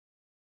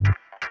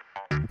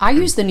I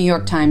use the New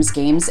York Times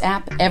Games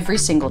app every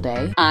single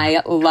day.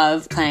 I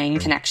love playing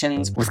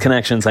Connections. With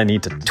Connections, I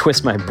need to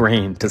twist my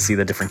brain to see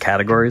the different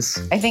categories.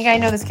 I think I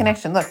know this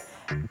connection. Look,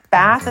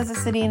 Bath is a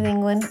city in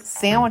England,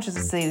 Sandwich is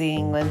a city in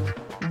England,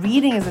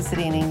 Reading is a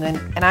city in England,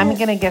 and I'm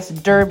going to guess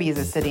Derby is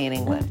a city in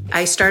England.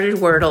 I started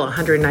Wordle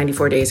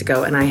 194 days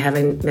ago, and I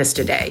haven't missed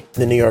a day.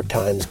 The New York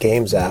Times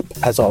Games app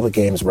has all the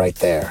games right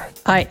there.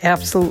 I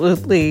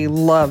absolutely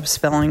love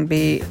Spelling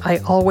Bee. I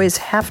always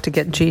have to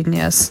get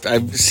Genius.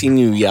 I've seen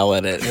you yell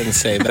at it and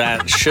say,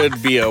 that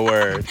should be a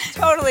word.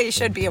 Totally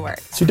should be a word.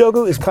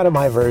 Sudoku is kind of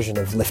my version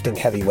of lifting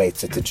heavy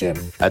weights at the gym.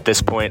 At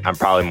this point, I'm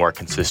probably more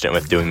consistent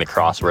with doing the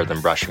crossword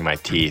than brushing my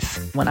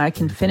teeth. When I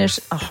can finish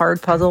a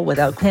hard puzzle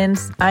without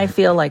pins, I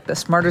feel like the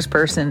smartest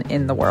person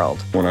in the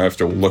world. When I have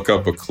to look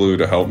up a clue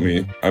to help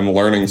me, I'm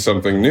learning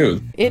something new.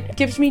 It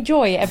gives me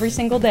joy every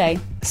single day.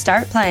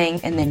 Start playing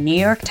in the New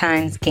York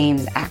Times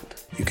Games app.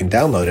 You can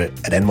download it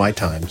at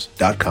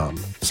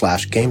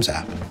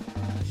nytimes.com/gamesapp.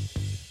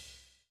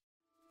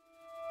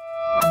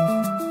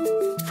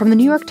 From the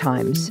New York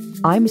Times,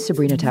 I'm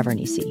Sabrina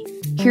Tavernise.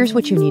 Here's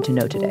what you need to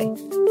know today.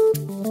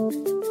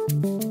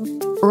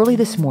 Early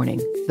this morning,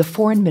 the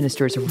foreign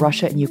ministers of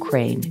Russia and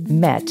Ukraine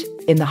met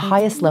in the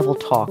highest-level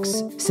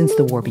talks since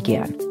the war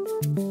began.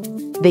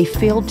 They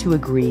failed to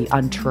agree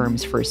on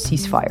terms for a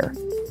ceasefire,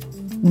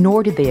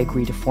 nor did they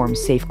agree to form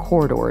safe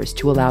corridors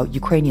to allow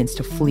Ukrainians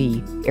to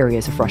flee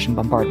areas of Russian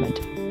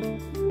bombardment.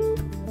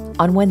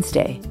 On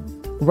Wednesday,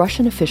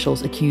 Russian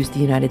officials accused the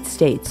United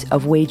States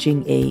of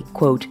waging a,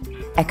 quote,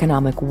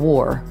 economic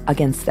war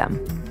against them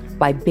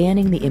by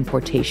banning the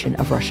importation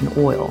of Russian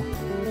oil.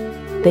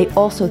 They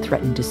also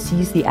threatened to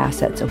seize the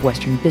assets of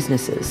Western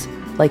businesses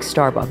like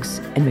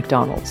Starbucks and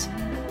McDonald's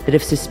that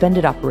have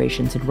suspended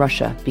operations in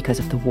Russia because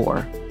of the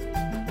war.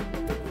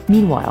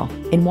 Meanwhile,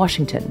 in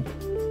Washington,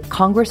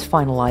 Congress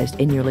finalized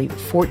a nearly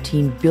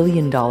 $14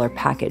 billion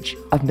package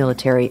of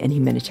military and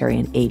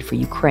humanitarian aid for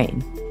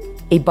Ukraine,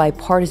 a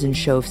bipartisan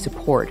show of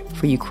support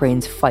for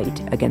Ukraine's fight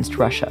against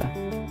Russia.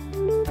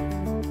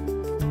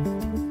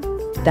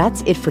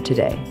 That's it for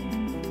today.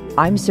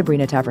 I'm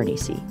Sabrina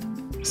Tavernise.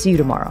 See you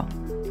tomorrow.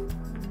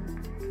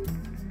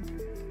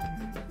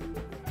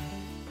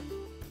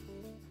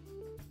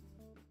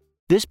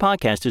 This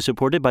podcast is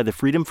supported by the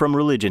Freedom From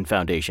Religion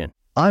Foundation.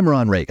 I'm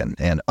Ron Reagan,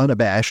 an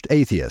unabashed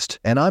atheist,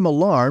 and I'm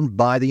alarmed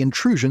by the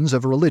intrusions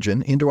of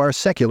religion into our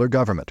secular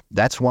government.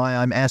 That's why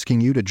I'm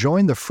asking you to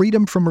join the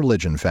Freedom From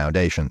Religion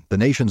Foundation, the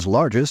nation's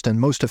largest and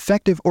most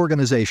effective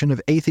organization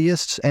of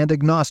atheists and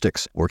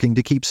agnostics, working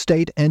to keep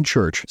state and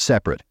church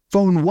separate.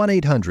 Phone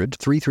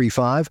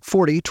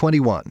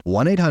 1-800-335-4021,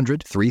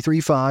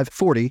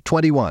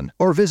 1-800-335-4021,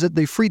 or visit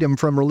the Freedom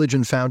From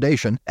Religion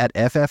Foundation at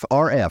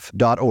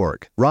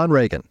ffrf.org. Ron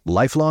Reagan,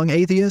 lifelong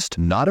atheist,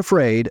 not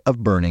afraid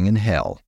of burning in hell.